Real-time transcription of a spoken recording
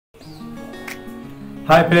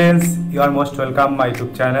Hi friends, you are most welcome my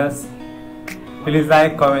YouTube channels. Please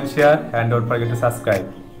like, comment, share and don't forget to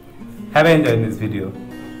subscribe. Have a enjoy in this video.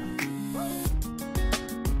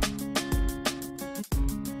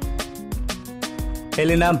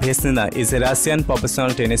 Elena Vesnina is a Russian professional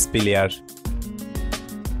tennis player.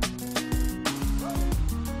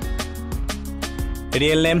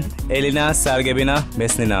 Real name Elena Sergeyevna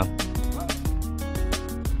Vesnina.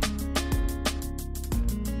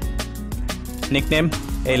 Nickname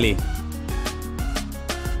Eli.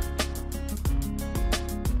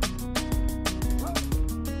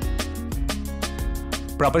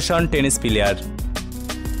 Profession tennis player.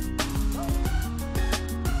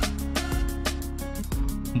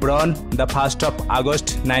 Born the 1st of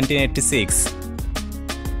August 1986.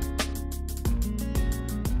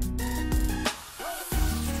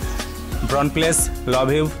 Born place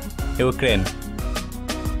Lviv, Ukraine.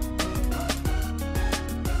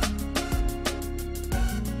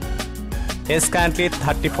 He is currently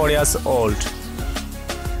 34 years old.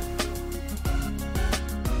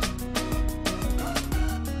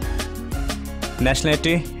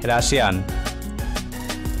 Nationality Russian.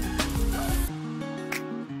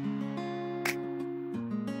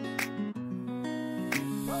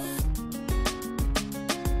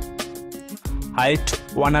 Height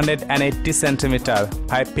 180 cm,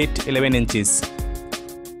 5 feet 11 inches.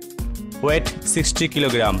 Weight 60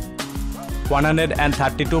 kg,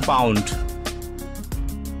 132 pound.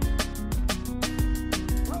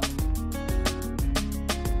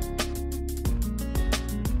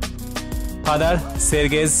 Father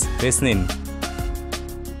Sergey Vesnin.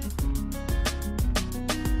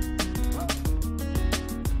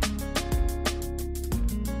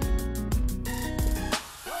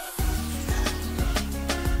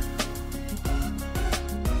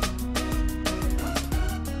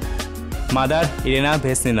 Mother Elena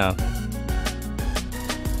Vesnina.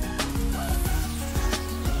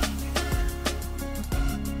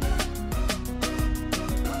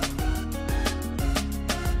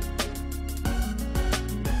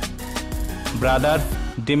 Brother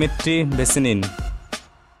Dmitry Vesnin.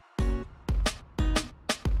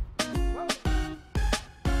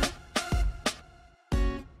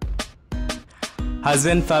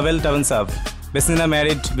 Husband Pavel Tavansov. Vesnina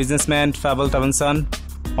married businessman Pavel Tavanson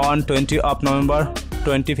on 20 of November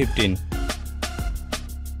 2015.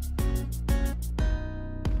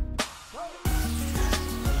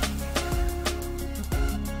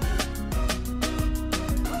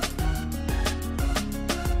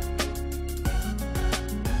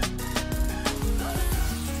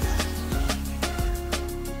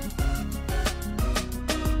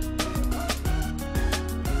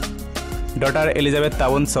 Daughter Elizabeth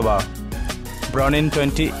Tavunsova, born in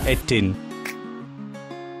 2018.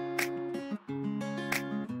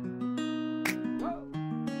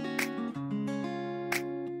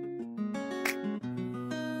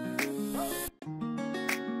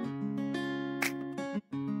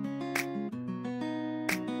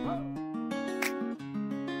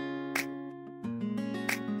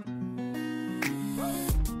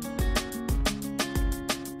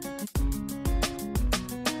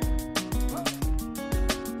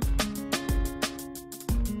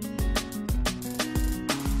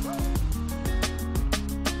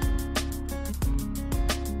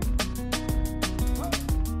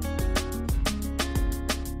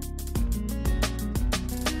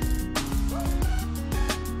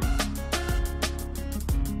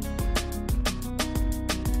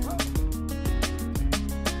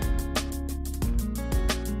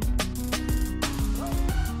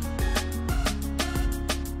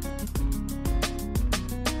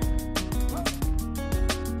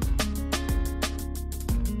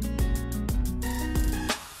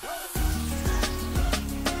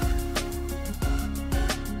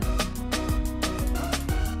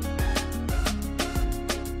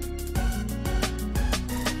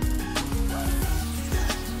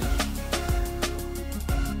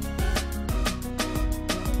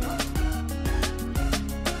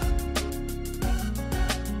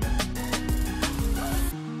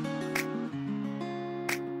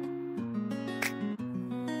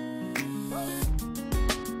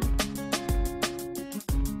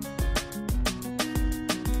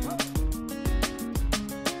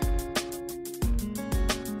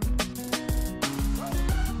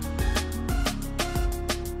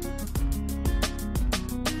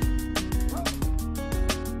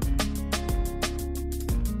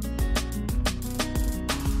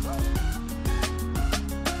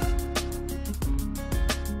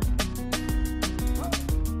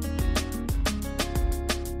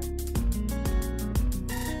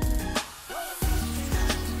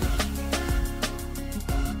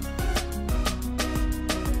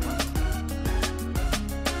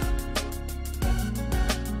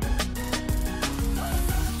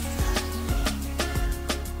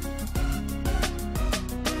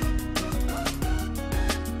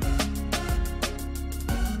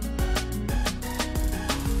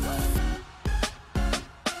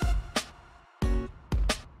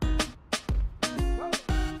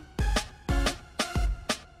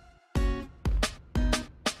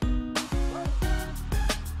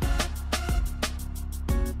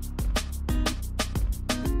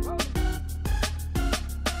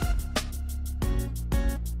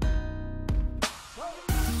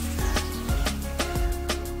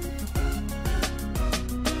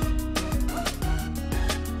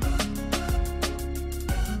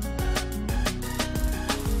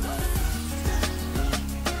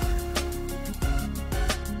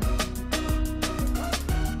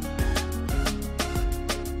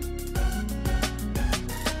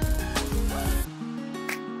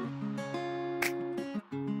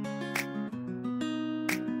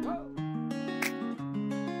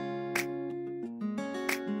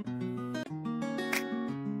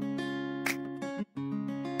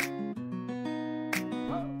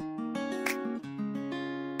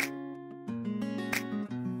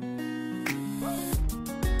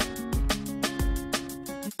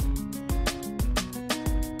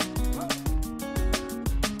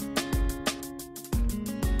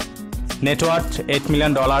 Net worth $8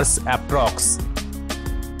 million approx.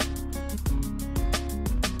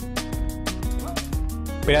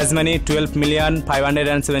 Prize money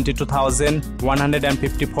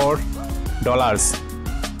 $12,572,154.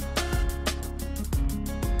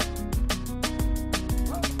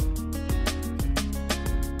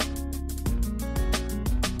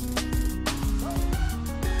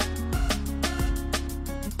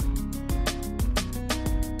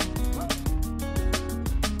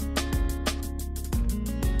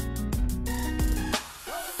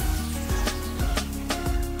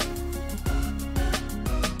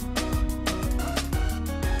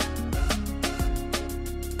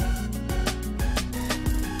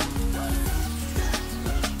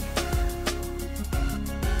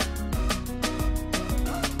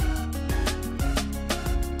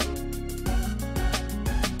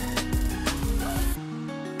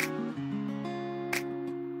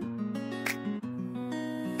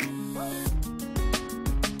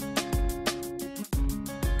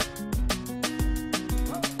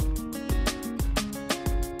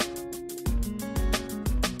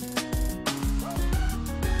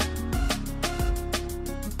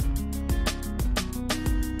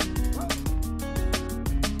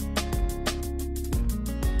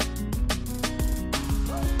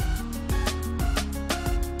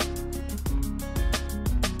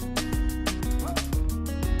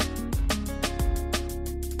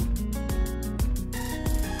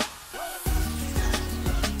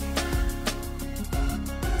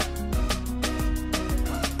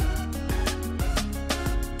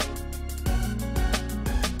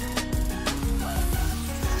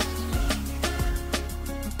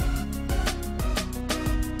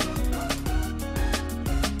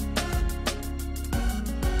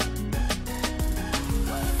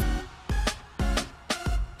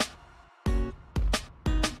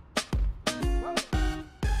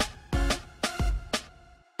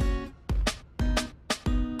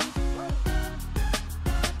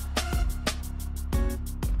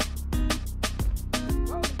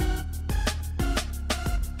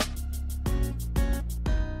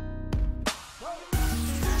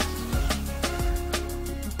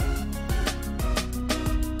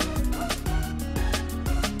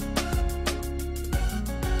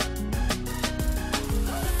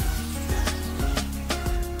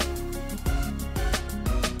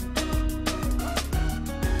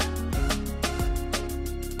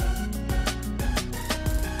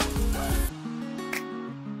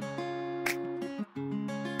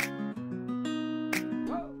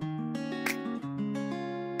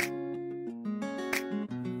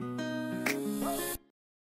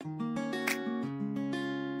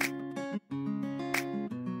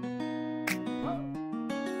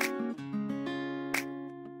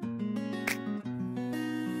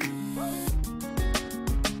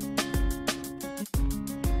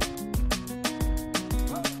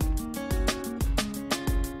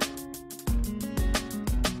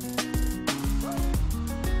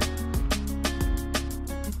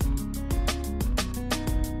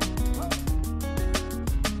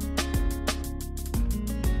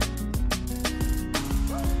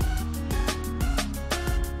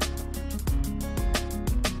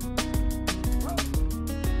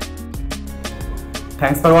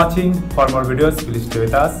 Thanks for watching. For more videos, please stay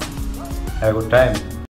with us. Have a good time.